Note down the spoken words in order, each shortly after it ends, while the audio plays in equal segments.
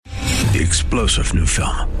The explosive new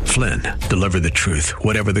film, Flynn, deliver the truth,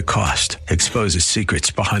 whatever the cost, exposes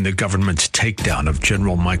secrets behind the government's takedown of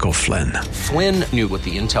General Michael Flynn. Flynn knew what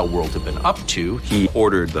the intel world had been up to. He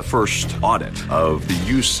ordered the first audit of the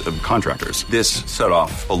use of contractors. This set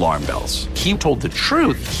off alarm bells. He told the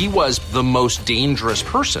truth. He was the most dangerous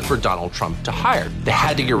person for Donald Trump to hire. They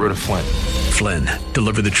had to get rid of Flynn. Flynn,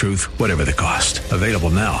 deliver the truth, whatever the cost. Available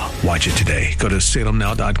now. Watch it today. Go to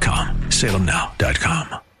salemnow.com.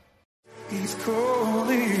 salemnow.com. He's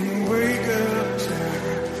calling, wake up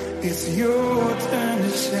time. It's your time to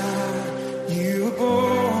shine. You were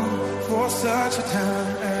born for such a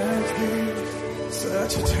time as this.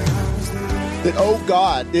 Such a time as this. That, oh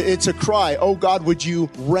God, it's a cry. Oh God, would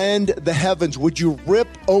you rend the heavens? Would you rip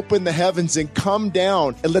open the heavens and come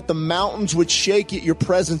down and let the mountains would shake at your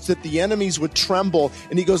presence, that the enemies would tremble?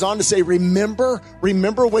 And he goes on to say, remember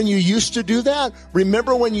when you used to do that?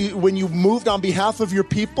 Remember when you moved on behalf of your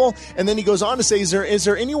people? And then he goes on to say, is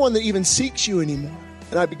there anyone that even seeks you anymore?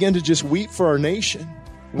 And I began to just weep for our nation,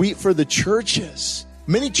 weep for the churches.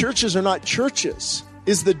 Many churches are not churches.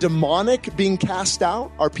 Is the demonic being cast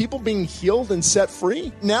out? Are people being healed and set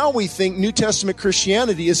free? Now we think New Testament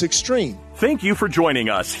Christianity is extreme. Thank you for joining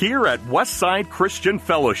us here at Westside Christian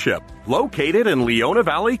Fellowship, located in Leona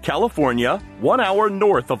Valley, California, 1 hour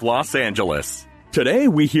north of Los Angeles. Today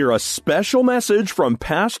we hear a special message from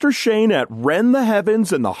Pastor Shane at Rend the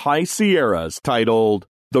Heavens in the High Sierras titled,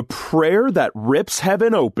 The Prayer That Rips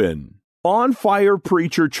Heaven Open. On-fire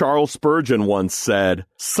preacher Charles Spurgeon once said,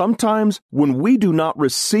 sometimes when we do not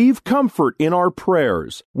receive comfort in our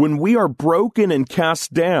prayers, when we are broken and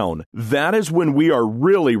cast down, that is when we are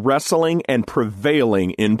really wrestling and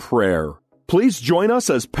prevailing in prayer. Please join us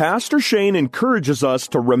as Pastor Shane encourages us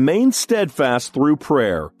to remain steadfast through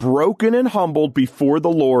prayer, broken and humbled before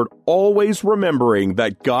the Lord, always remembering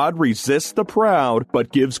that God resists the proud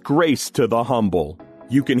but gives grace to the humble.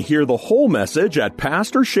 You can hear the whole message at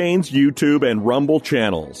Pastor Shane's YouTube and Rumble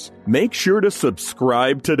channels. Make sure to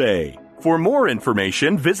subscribe today. For more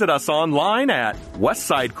information, visit us online at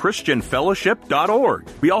westsidechristianfellowship.org.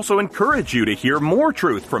 We also encourage you to hear more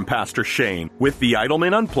truth from Pastor Shane with the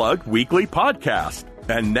Idleman Unplugged weekly podcast.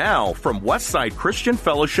 And now, from Westside Christian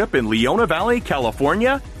Fellowship in Leona Valley,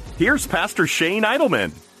 California, here's Pastor Shane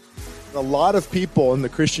Idleman. A lot of people in the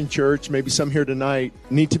Christian church, maybe some here tonight,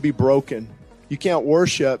 need to be broken. You can't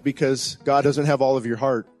worship because God doesn't have all of your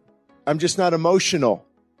heart. I'm just not emotional.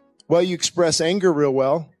 Well, you express anger real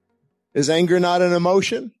well. Is anger not an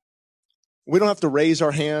emotion? We don't have to raise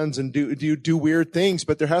our hands and do weird things,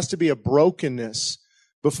 but there has to be a brokenness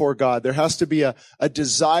before God. There has to be a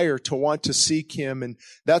desire to want to seek Him. And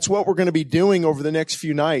that's what we're going to be doing over the next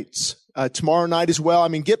few nights. Tomorrow night as well. I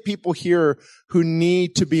mean, get people here who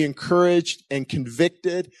need to be encouraged and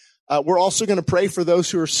convicted. We're also going to pray for those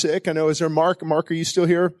who are sick. I know, is there Mark? Mark, are you still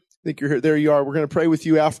here? I think you're here. There you are. We're going to pray with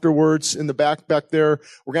you afterwards in the back there.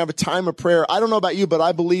 We're going to have a time of prayer. I don't know about you, but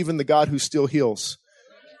I believe in the God who still heals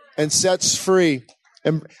and sets free.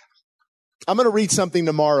 And I'm going to read something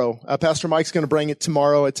tomorrow. Pastor Mike's going to bring it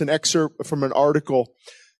tomorrow. It's an excerpt from an article.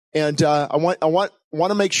 And I want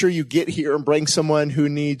to make sure you get here and bring someone who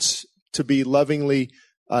needs to be lovingly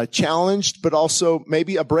challenged, but also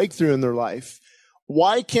maybe a breakthrough in their life.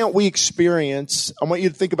 Why can't we experience, I want you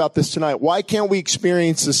to think about this tonight, why can't we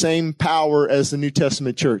experience the same power as the New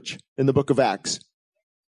Testament church in the book of Acts?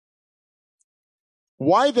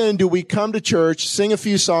 Why then do we come to church, sing a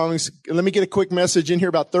few songs, let me get a quick message in here,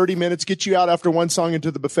 about 30 minutes, get you out after one song into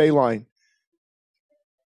the buffet line?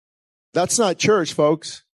 That's not church,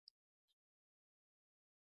 folks.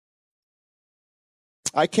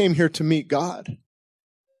 I came here to meet God.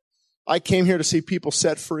 I came here to see people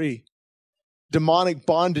set free. Demonic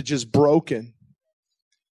bondage is broken.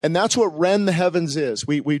 And that's what Rend the Heavens is.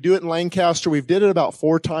 We do it in Lancaster. We've did it about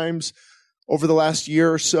 4 times over the last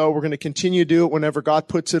year or so. We're going to continue to do it whenever God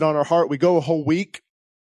puts it on our heart. We go a whole week.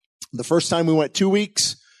 The first time we went 2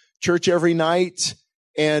 weeks, church every night.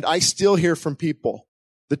 And I still hear from people.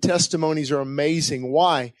 The testimonies are amazing.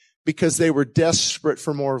 Why? Because they were desperate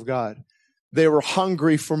for more of God. They were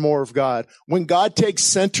hungry for more of God. When God takes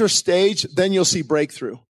center stage, then you'll see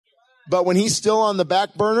breakthrough. But when He's still on the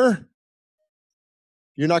back burner,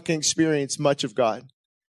 you're not going to experience much of God.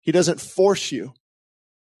 He doesn't force you.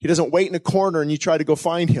 He doesn't wait in a corner and you try to go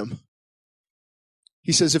find Him.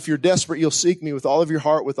 He says, if you're desperate, you'll seek me with all of your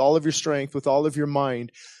heart, with all of your strength, with all of your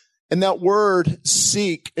mind. And that word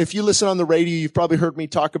seek, if you listen on the radio, you've probably heard me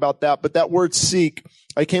talk about that. But that word seek,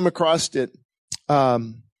 I came across it a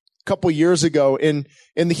couple years ago. In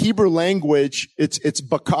the Hebrew language, it's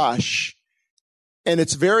bakash. And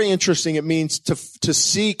it's very interesting. It means to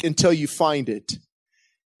seek until you find it.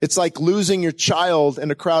 It's like losing your child in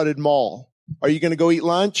a crowded mall. Are you going to go eat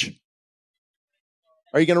lunch?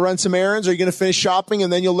 Are you going to run some errands? Are you going to finish shopping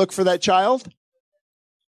and then you'll look for that child?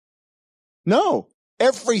 No.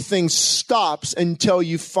 Everything stops until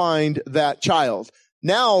you find that child.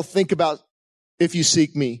 Now think about, if you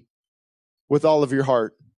seek me with all of your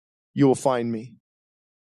heart, you will find me.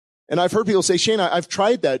 And I've heard people say, Shane, I've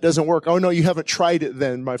tried that. It doesn't work. Oh, no, you haven't tried it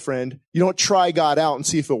then, my friend. You don't try God out and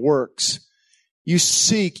see if it works. You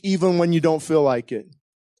seek even when you don't feel like it.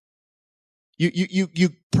 You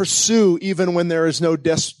pursue even when there is no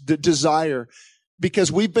desire,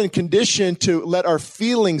 because we've been conditioned to let our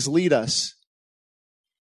feelings lead us.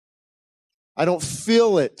 I don't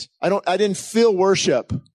feel it. I didn't feel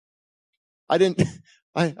worship.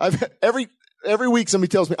 Every week somebody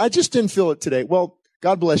tells me, I just didn't feel it today. Well,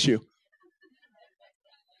 God bless you.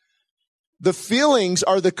 The feelings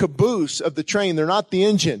are the caboose of the train. They're not the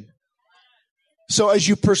engine. So as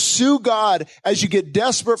you pursue God, as you get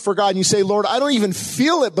desperate for God and you say, Lord, I don't even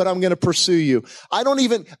feel it, but I'm going to pursue you. I don't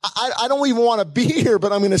even want to be here,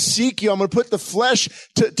 but I'm going to seek you. I'm going to put the flesh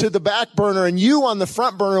to the back burner and you on the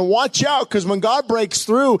front burner, and watch out, because when God breaks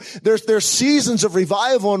through, there's seasons of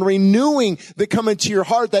revival and renewing that come into your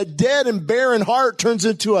heart. That dead and barren heart turns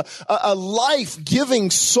into a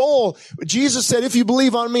life-giving soul. Jesus said, if you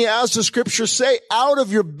believe on me, as the scriptures say, out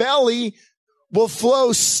of your belly will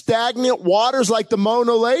flow stagnant waters like the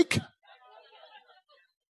Mono Lake.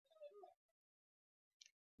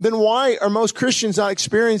 Then why are most Christians not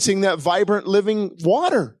experiencing that vibrant living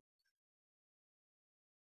water?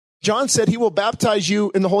 John said he will baptize you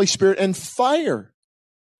in the Holy Spirit and fire.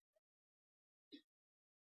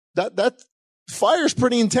 That fire is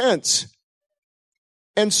pretty intense.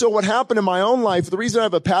 And so what happened in my own life, the reason I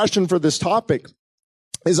have a passion for this topic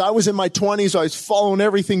is I was in my 20s. I was following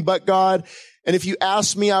everything but God. And if you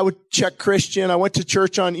asked me, I would check Christian. I went to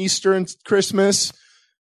church on Easter and Christmas.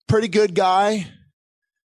 Pretty good guy.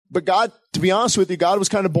 But God, to be honest with you, God was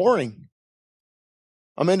kind of boring.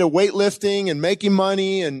 I'm into weightlifting and making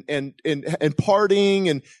money and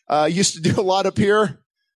partying, and I used to do a lot up here.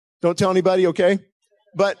 Don't tell anybody, okay?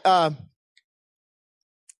 But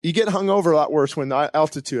you get hung over a lot worse when the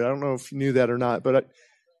altitude. I don't know if you knew that or not, but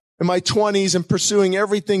in my 20s and pursuing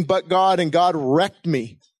everything but God, and God wrecked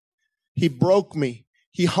me. He broke me.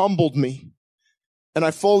 He humbled me. And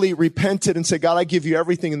I fully repented and said, God, I give you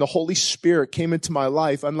everything. And the Holy Spirit came into my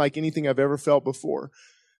life unlike anything I've ever felt before.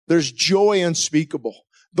 There's joy unspeakable.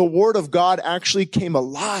 The Word of God actually came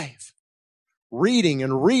alive. Reading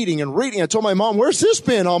and reading and reading. I told my mom, where's this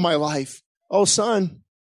been all my life? Oh, son,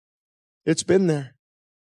 it's been there.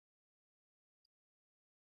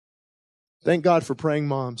 Thank God for praying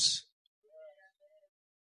moms.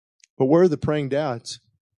 But where are the praying dads?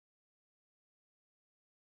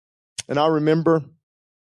 And I remember,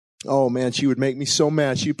 oh man, she would make me so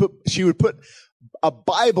mad. She would put a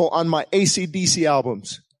Bible on my AC/DC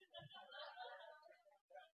albums.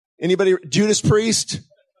 Anybody, Judas Priest?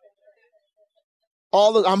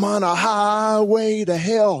 I'm on a highway to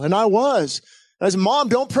hell. And I was. I said, Mom,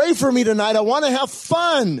 don't pray for me tonight. I want to have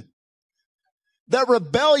fun. That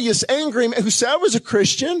rebellious, angry man who said I was a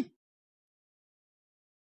Christian.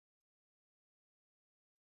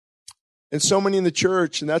 And so many in the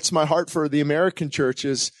church, and that's my heart for the American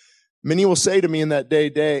churches, many will say to me in that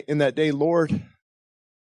day, Lord,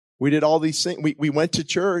 we did all these things. We went to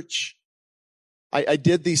church. I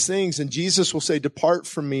did these things. And Jesus will say, depart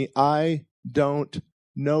from me. I don't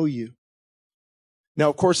know you. Now,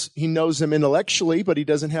 of course, he knows them intellectually, but he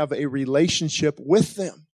doesn't have a relationship with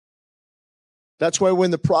them. That's why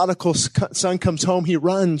when the prodigal son comes home, he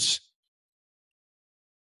runs.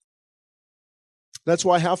 That's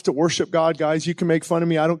why I have to worship God, guys. You can make fun of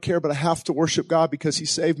me. I don't care, but I have to worship God because he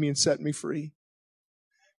saved me and set me free.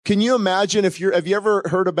 Can you imagine have you ever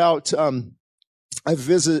heard about, I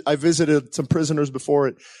visited some prisoners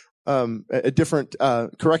before at different,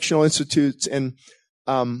 correctional institutes, and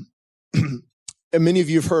many of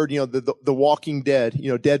you have heard, the Walking Dead,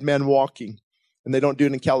 dead men walking, and they don't do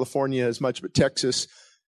it in California as much, but Texas.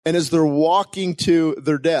 And as they're walking to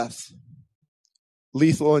their death,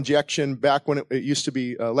 lethal injection, back when it used to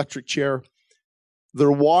be electric chair. They're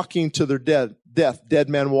walking to their death, dead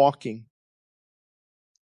men walking.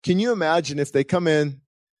 Can you imagine if they come in,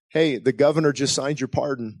 hey, the governor just signed your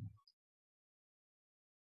pardon.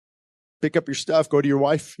 Pick up your stuff, go to your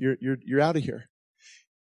wife, you're out of here.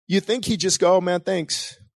 You think he'd just go, oh man,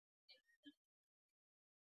 thanks.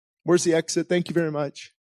 Where's the exit? Thank you very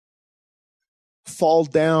much. Fall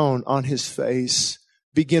down on his face.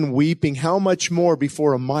 Begin weeping. How much more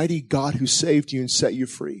before a mighty God who saved you and set you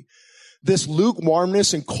free? this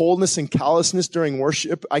lukewarmness and coldness and callousness during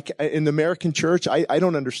worship in the American church, I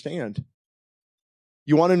don't understand.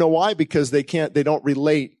 You want to know why? Because they don't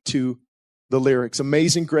relate to the lyrics.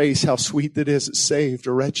 Amazing grace, how sweet that is, it saved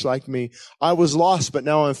a wretch like me. I was lost, but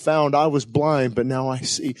now I'm found. I was blind, but now I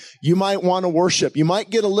see. You might want to worship. You might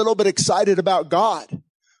get a little bit excited about God.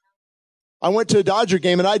 I went to a Dodger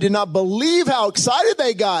game and I did not believe how excited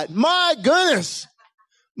they got. My goodness.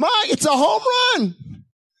 It's a home run.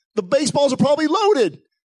 The baseballs are probably loaded.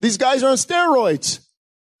 These guys are on steroids.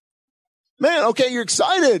 Man, okay, you're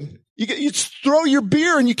excited. You throw your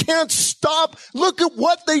beer and you can't stop. Look at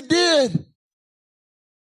what they did.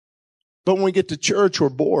 But when we get to church, we're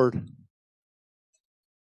bored.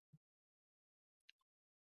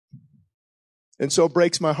 And so it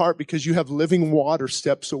breaks my heart because you have living water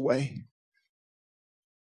steps away.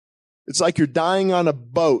 It's like you're dying on a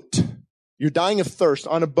boat. You're dying of thirst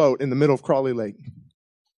on a boat in the middle of Crawley Lake.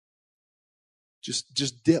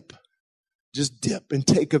 Just dip. Just dip and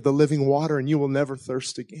take of the living water and you will never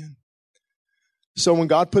thirst again. So when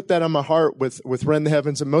God put that on my heart with Rend the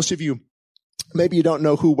Heavens, and most of you, maybe you don't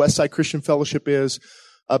know who Westside Christian Fellowship is,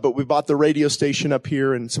 but we bought the radio station up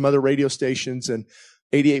here and some other radio stations and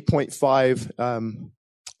 88.5.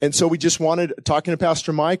 And so we just talking to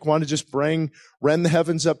Pastor Mike, wanted to just bring Rend the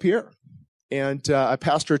Heavens up here. And I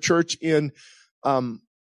pastor a church in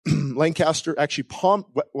Lancaster, actually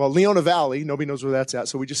Leona Valley. Nobody knows where that's at.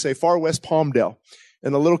 So we just say far west Palmdale,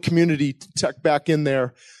 and a little community tucked back in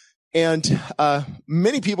there. And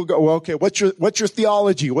many people go, well, okay, what's your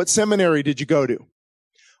theology? What seminary did you go to?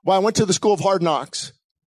 Well, I went to the School of Hard Knocks.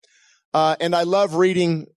 And I love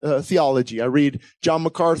reading theology. I read John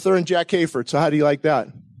MacArthur and Jack Hayford. So how do you like that?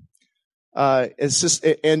 It's just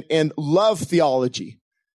and love theology.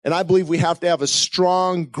 And I believe we have to have a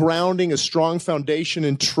strong grounding, a strong foundation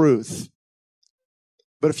in truth.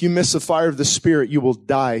 But if you miss the fire of the Spirit, you will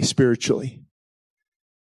die spiritually.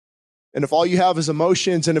 And if all you have is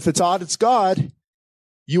emotions, and if it's odd, it's God,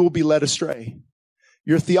 you will be led astray.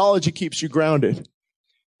 Your theology keeps you grounded.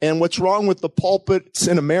 And what's wrong with the pulpits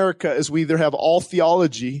in America is we either have all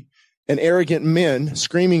theology and arrogant men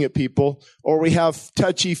screaming at people, or we have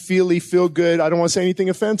touchy-feely, feel-good, I don't want to say anything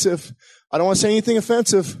offensive.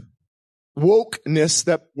 Wokeness,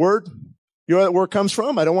 that word, you know where that word comes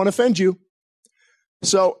from? I don't want to offend you.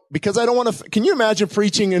 So, because I don't want to, can you imagine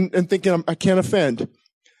preaching and thinking I can't offend?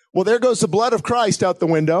 Well, there goes the blood of Christ out the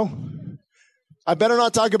window. I better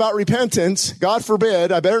not talk about repentance. God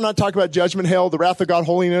forbid. I better not talk about judgment, hell, the wrath of God,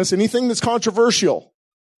 holiness, anything that's controversial.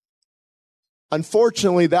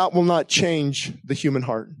 Unfortunately, that will not change the human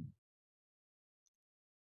heart.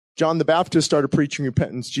 John the Baptist started preaching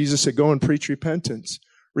repentance. Jesus said, go and preach repentance.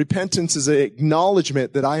 Repentance is an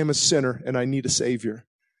acknowledgement that I am a sinner and I need a Savior.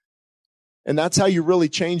 And that's how you really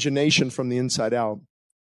change a nation from the inside out.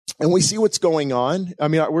 And we see what's going on. I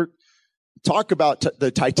mean, we're talk about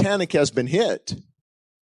the Titanic has been hit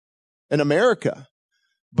in America.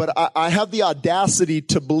 But I have the audacity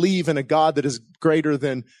to believe in a God that is greater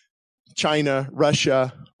than China,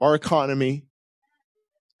 Russia, our economy.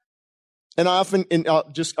 And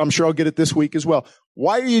I'm sure I'll get it this week as well.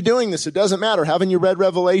 Why are you doing this? It doesn't matter. Haven't you read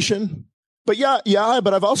Revelation? But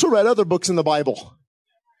but I've also read other books in the Bible.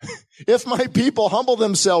 If my people humble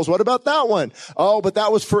themselves, what about that one? Oh, but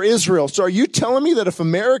that was for Israel. So are you telling me that if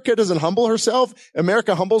America doesn't humble herself,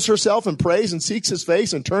 America humbles herself and prays and seeks his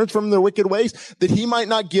face and turns from their wicked ways, that he might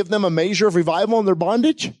not give them a measure of revival in their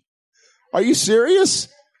bondage? Are you serious?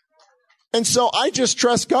 And so I just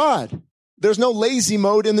trust God. There's no lazy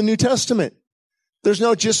mode in the New Testament. There's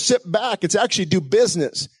no just sit back. It's actually do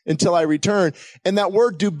business until I return. And that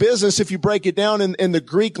word do business, if you break it down in the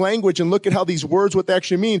Greek language and look at how these words, what they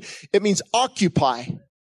actually mean, it means occupy.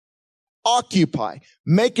 Occupy.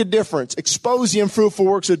 Make a difference. Expose the unfruitful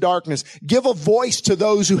works of darkness. Give a voice to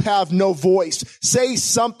those who have no voice. Say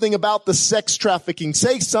something about the sex trafficking.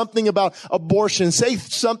 Say something about abortion. Say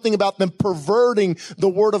something about them perverting the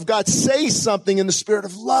word of God. Say something in the spirit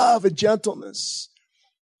of love and gentleness.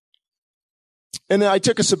 And then I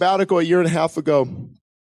took a sabbatical a year and a half ago.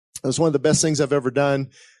 It was one of the best things I've ever done.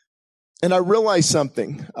 And I realized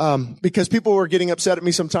something, because people were getting upset at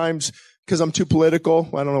me sometimes because I'm too political.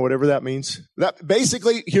 I don't know, whatever that means. That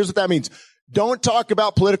basically, here's what that means. Don't talk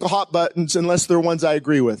about political hot buttons unless they're ones I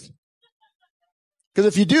agree with. Because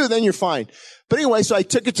if you do, then you're fine. But anyway, so I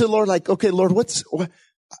took it to the Lord, like, okay, Lord,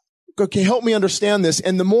 okay, help me understand this.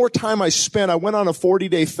 And the more time I spent, I went on a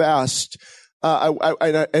 40-day fast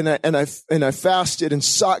I fasted and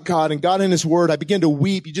sought God and got in His Word. I began to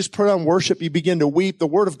weep. You just put on worship, you begin to weep. The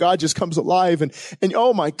Word of God just comes alive, and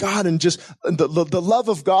oh my God, and just the love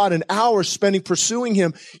of God and hours spending pursuing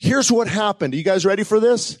Him. Here's what happened. Are you guys ready for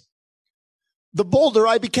this? The bolder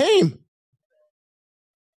I became.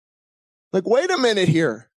 Like, wait a minute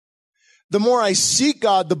here. The more I seek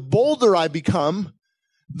God, the bolder I become.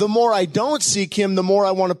 The more I don't seek Him, the more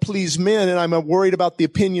I want to please men, and I'm worried about the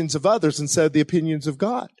opinions of others instead of the opinions of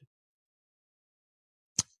God.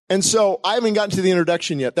 And so I haven't gotten to the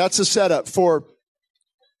introduction yet. That's a setup for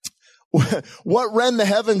what Rend the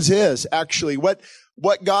Heavens is, actually. What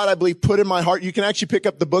God, I believe, put in my heart. You can actually pick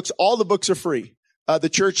up the books. All the books are free. The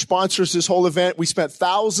church sponsors this whole event. We spent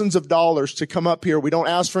thousands of dollars to come up here. We don't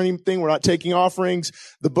ask for anything. We're not taking offerings.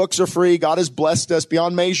 The books are free. God has blessed us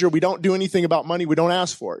beyond measure. We don't do anything about money. We don't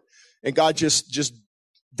ask for it. And God just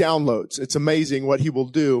downloads. It's amazing what He will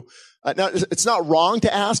do. Now, it's not wrong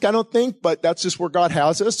to ask, I don't think, but that's just where God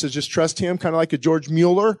has us, to just trust Him, kind of like a George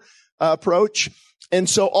Mueller approach. And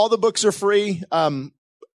so all the books are free.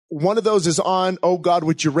 One of those is on, oh God,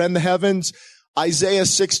 would you rend the heavens? Isaiah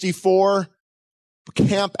 64.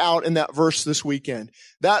 Camp out in that verse this weekend.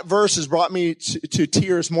 That verse has brought me to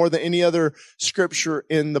tears more than any other scripture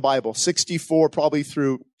in the Bible. 64, probably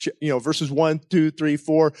through, verses 1, 2, 3,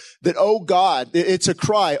 4. That, oh God, it's a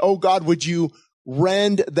cry. Oh God, would you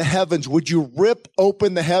rend the heavens? Would you rip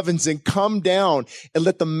open the heavens and come down and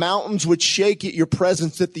let the mountains would shake at your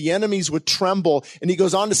presence, that the enemies would tremble? And He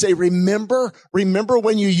goes on to say, remember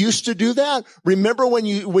when you used to do that? Remember when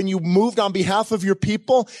you moved on behalf of your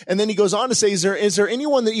people? And then He goes on to say, is there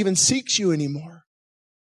anyone that even seeks you anymore?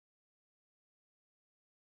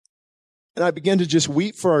 And I began to just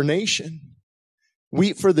weep for our nation,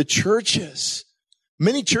 weep for the churches.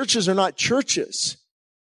 Many churches are not churches.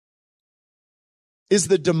 Is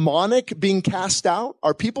the demonic being cast out?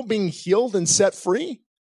 Are people being healed and set free?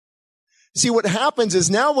 See, what happens is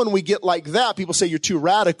now when we get like that, people say you're too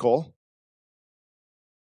radical.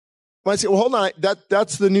 When I say, well, hold on,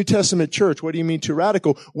 that's the New Testament church. What do you mean too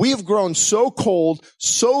radical? We have grown so cold,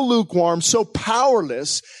 so lukewarm, so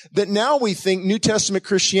powerless that now we think New Testament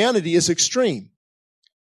Christianity is extreme.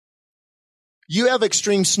 You have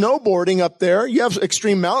extreme snowboarding up there. You have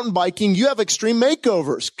extreme mountain biking. You have extreme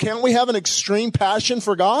makeovers. Can't we have an extreme passion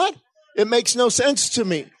for God? It makes no sense to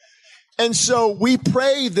me. And so we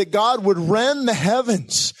pray that God would rend the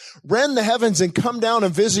heavens and come down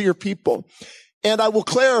and visit your people. And I will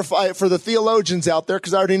clarify it for the theologians out there,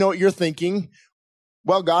 because I already know what you're thinking.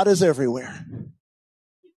 Well, God is everywhere.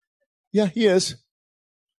 Yeah, He is.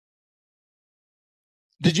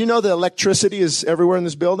 Did you know that electricity is everywhere in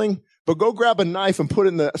this building? But go grab a knife and put it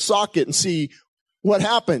in the socket and see what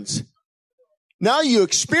happens. Now you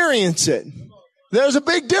experience it. There's a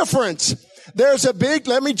big difference.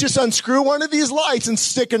 Let me just unscrew one of these lights and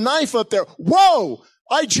stick a knife up there. Whoa!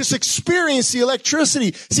 I just experienced the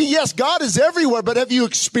electricity. See, yes, God is everywhere, but have you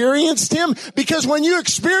experienced Him? Because when you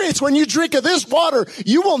drink of this water,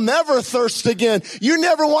 you will never thirst again. You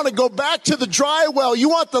never want to go back to the dry well. You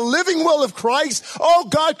want the living well of Christ. Oh,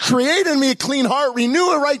 God, create in me a clean heart. Renew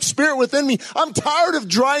a right spirit within me. I'm tired of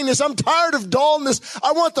dryness. I'm tired of dullness.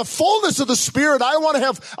 I want the fullness of the Spirit. I want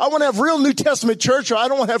to have real New Testament church, or I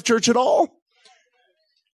don't want to have church at all.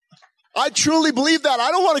 I truly believe that.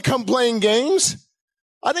 I don't want to come playing games.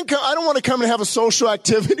 I don't want to come and have a social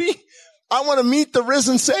activity. I want to meet the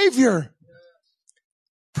risen Savior.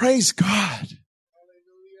 Praise God.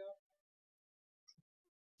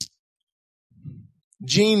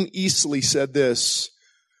 Gene Eastley said this: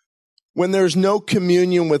 when there's no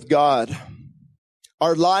communion with God,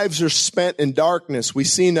 our lives are spent in darkness. We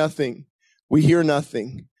see nothing. We hear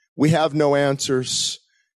nothing. We have no answers.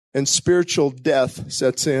 And spiritual death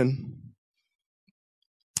sets in.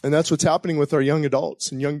 And that's what's happening with our young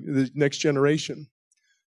adults and the next generation.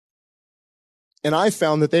 And I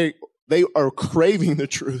found that they are craving the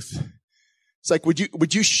truth. It's like,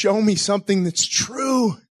 would you show me something that's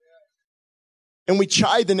true? And we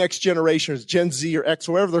chide the next generation, as Gen Z or X,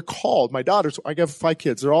 whatever they're called. My daughters, I have 5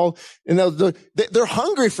 kids. They're all, and they're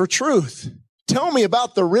hungry for truth. Tell me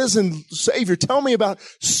about the risen Savior. Tell me about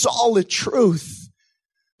solid truth.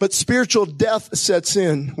 But spiritual death sets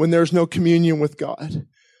in when there's no communion with God.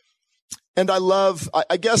 And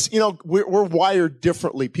I guess, we're wired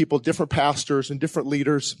differently, people, different pastors and different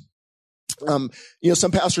leaders.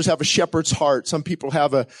 Some pastors have a shepherd's heart. Some people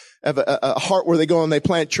have a heart where they go and they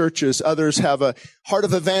plant churches. Others have a heart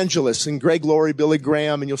of evangelists, and Greg Laurie, Billy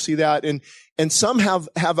Graham, and you'll see that. And some have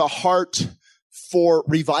a heart for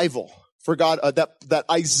revival, for God, that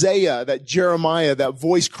Isaiah, that Jeremiah, that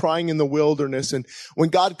voice crying in the wilderness. And when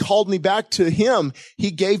God called me back to him,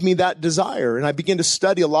 he gave me that desire. And I began to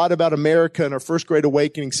study a lot about America and our first great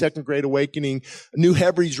awakening, second great awakening, New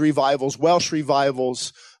Hebrides revivals, Welsh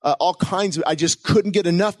revivals, all kinds of, I just couldn't get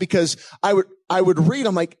enough because I would read,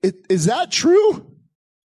 I'm like, is that true?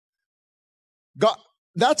 God,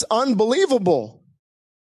 that's unbelievable.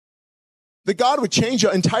 That God would change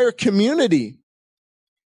an entire community.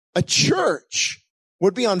 A church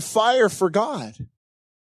would be on fire for God.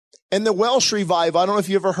 And the Welsh revival, I don't know if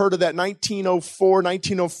you ever heard of that, 1904,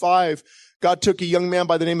 1905, God took a young man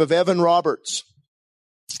by the name of Evan Roberts.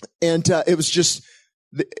 And it was just,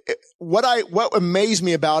 what amazed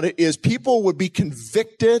me about it is people would be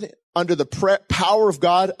convicted under the power of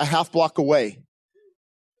God a half block away.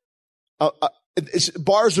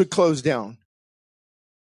 Bars would close down.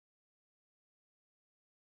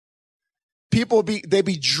 People they'd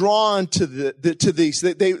be drawn to these.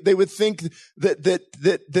 They would think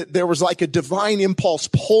that there was like a divine impulse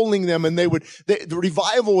pulling them, and the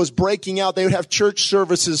revival was breaking out. They would have church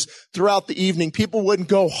services throughout the evening. People wouldn't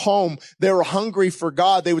go home. They were hungry for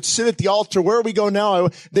God. They would sit at the altar. Where do we go now?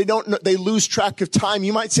 They lose track of time.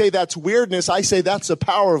 You might say that's weirdness. I say that's the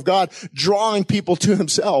power of God drawing people to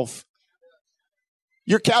himself.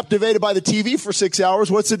 You're captivated by the TV for 6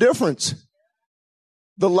 hours. What's the difference?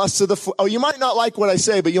 The lusts of the you might not like what I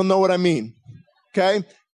say, but you'll know what I mean. Okay?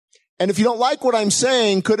 And if you don't like what I'm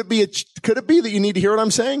saying, could it be that you need to hear what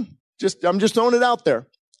I'm saying? I'm just throwing it out there.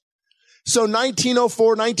 So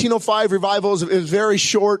 1904, 1905 revival is very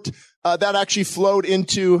short. That actually flowed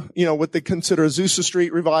into, what they consider Azusa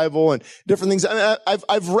Street revival and different things.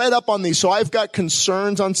 I've read up on these, so I've got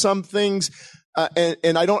concerns on some things,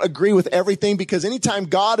 and I don't agree with everything, because anytime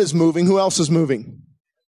God is moving, who else is moving?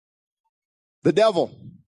 The devil.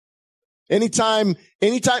 Anytime,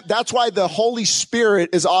 that's why the Holy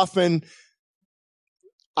Spirit is often,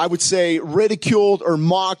 I would say, ridiculed or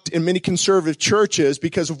mocked in many conservative churches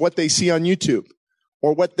because of what they see on YouTube.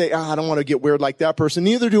 Or I don't want to get weird like that person.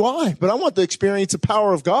 Neither do I. But I want to experience the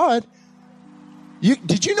power of God.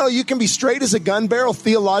 Did you know you can be straight as a gun barrel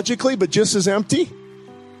theologically, but just as empty?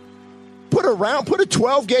 Put a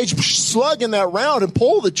 12-gauge slug in that round and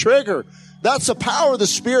pull the trigger. That's the power of the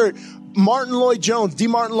Spirit. D. Martin Lloyd Jones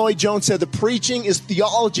said the preaching is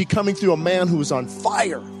theology coming through a man who is on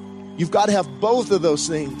fire. You've got to have both of those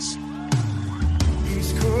things.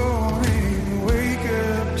 He's calling, wake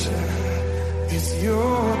up, child. It's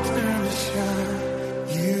your turn to shine.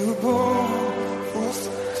 You were born for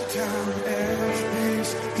such a time as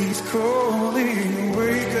this. He's calling,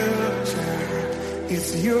 wake up, child.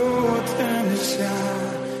 It's your turn to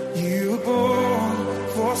shine. You were born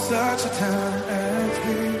for such a time as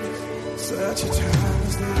this. Such a time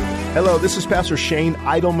as this. Hello, this is Pastor Shane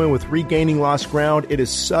Idleman with Regaining Lost Ground. It is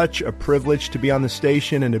such a privilege to be on the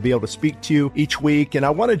station and to be able to speak to you each week. And I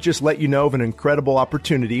want to just let you know of an incredible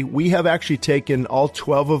opportunity. We have actually taken all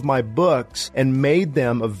 12 of my books and made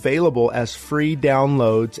them available as free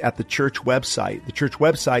downloads at the church website. The church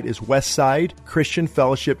website is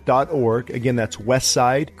westsidechristianfellowship.org. Again, that's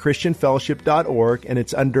westsidechristianfellowship.org, and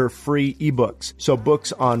it's under free ebooks. So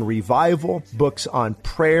books on revival, books on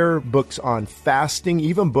prayer, books on fasting,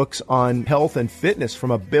 even books on health and fitness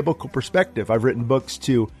from a biblical perspective. I've written books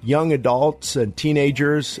to young adults and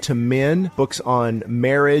teenagers, to men, books on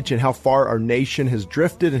marriage and how far our nation has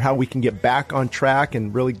drifted and how we can get back on track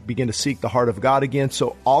and really begin to seek the heart of God again.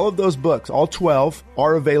 So all of those books, all 12,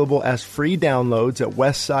 are available as free downloads at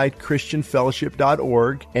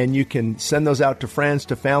westsidechristianfellowship.org, and you can send those out to friends,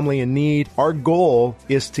 to family in need. Our goal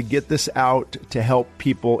is to get this out to help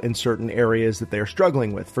people in certain areas that they are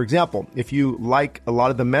struggling with. For example, if you like a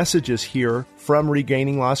lot of the messages here from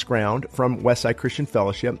Regaining Lost Ground, from Westside Christian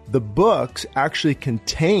Fellowship, the books actually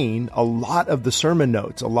contain a lot of the sermon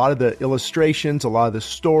notes, a lot of the illustrations, a lot of the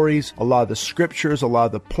stories, a lot of the scriptures, a lot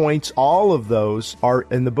of the points. All of those are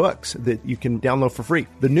in the books that you can download for free.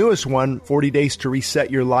 The newest one, 40 Days to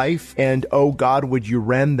Reset Your Life, and Oh God, Would You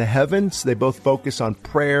Rend the Heavens? They both focus on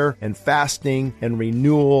prayer and fasting and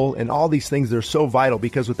renewal and all these things that are so vital,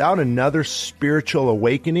 because without another spiritual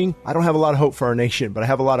awakening, I don't have a lot of hope for our nation, but I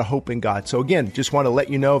have a lot of hope in God. So again, just want to let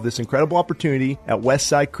you know of this incredible opportunity at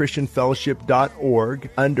westsidechristianfellowship.org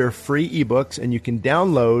under free ebooks, and you can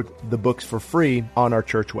download the books for free on our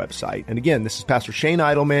church website. And again, this is Pastor Shane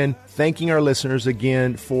Idleman, thanking our listeners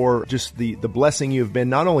again for just the blessing you have been,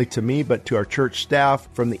 not only to me, but to our church staff,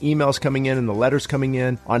 from the emails coming in and the letters coming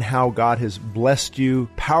in on how God has blessed you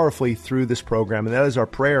powerfully through this program. And that is our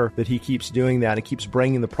prayer, that He keeps doing that and keeps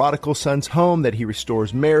bringing the prodigal sons home, that He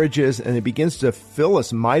restores marriages, and it begins to fill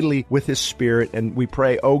us mightily mightily with his Spirit. And we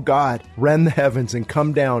pray, oh God, rend the heavens and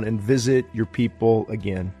come down and visit your people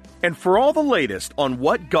again. And for all the latest on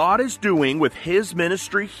what God is doing with his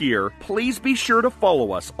ministry here, please be sure to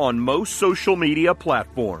follow us on most social media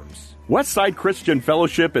platforms. Westside Christian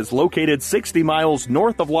Fellowship is located 60 miles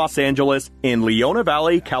north of Los Angeles in Leona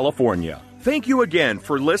Valley, California. Thank you again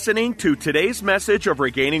for listening to today's message of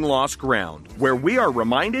Regaining Lost Ground, where we are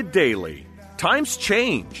reminded daily, times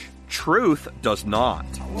change, truth does not.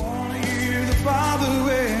 I want to hear the Father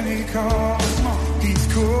when he calls.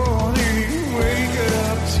 He's calling, wake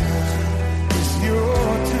up, child. It's your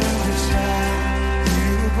turn to shine. You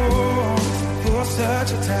were born for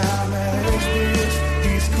such a time as this.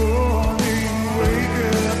 He's calling, wake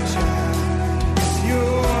up, child. It's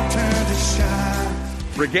your turn to shine.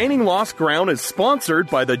 Regaining Lost Ground is sponsored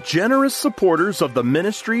by the generous supporters of the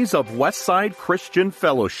ministries of Westside Christian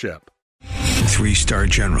Fellowship. 3-star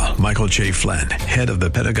General Michael J. Flynn, head of the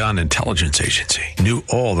Pentagon Intelligence Agency, knew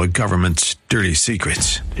all the government's dirty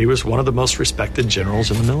secrets. He was one of the most respected generals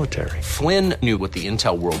in the military. Flynn knew what the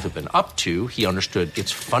intel world had been up to. He understood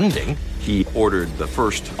its funding. He ordered the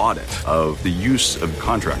first audit of the use of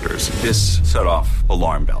contractors. This set off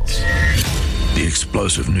alarm bells. The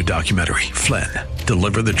explosive new documentary, Flynn,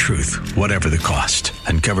 Deliver the Truth, Whatever the Cost,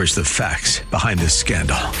 uncovers the facts behind this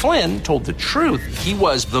scandal. Flynn told the truth. He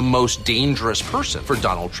was the most dangerous person for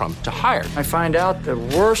Donald Trump to hire. I find out the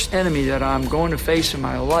worst enemy that I'm going to face in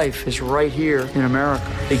my life is right here in America.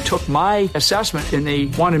 They took my assessment and they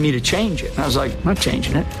wanted me to change it. And I was like, I'm not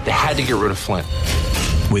changing it. They had to get rid of Flynn.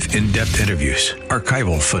 With in-depth interviews,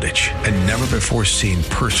 archival footage, and never-before-seen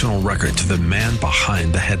personal records of the man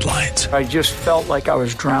behind the headlines. I just felt like I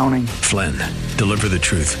was drowning. Flynn, Deliver the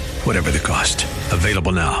Truth, Whatever the Cost.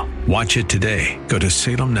 Available now. Watch it today. Go to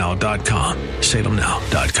salemnow.com.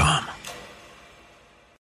 salemnow.com.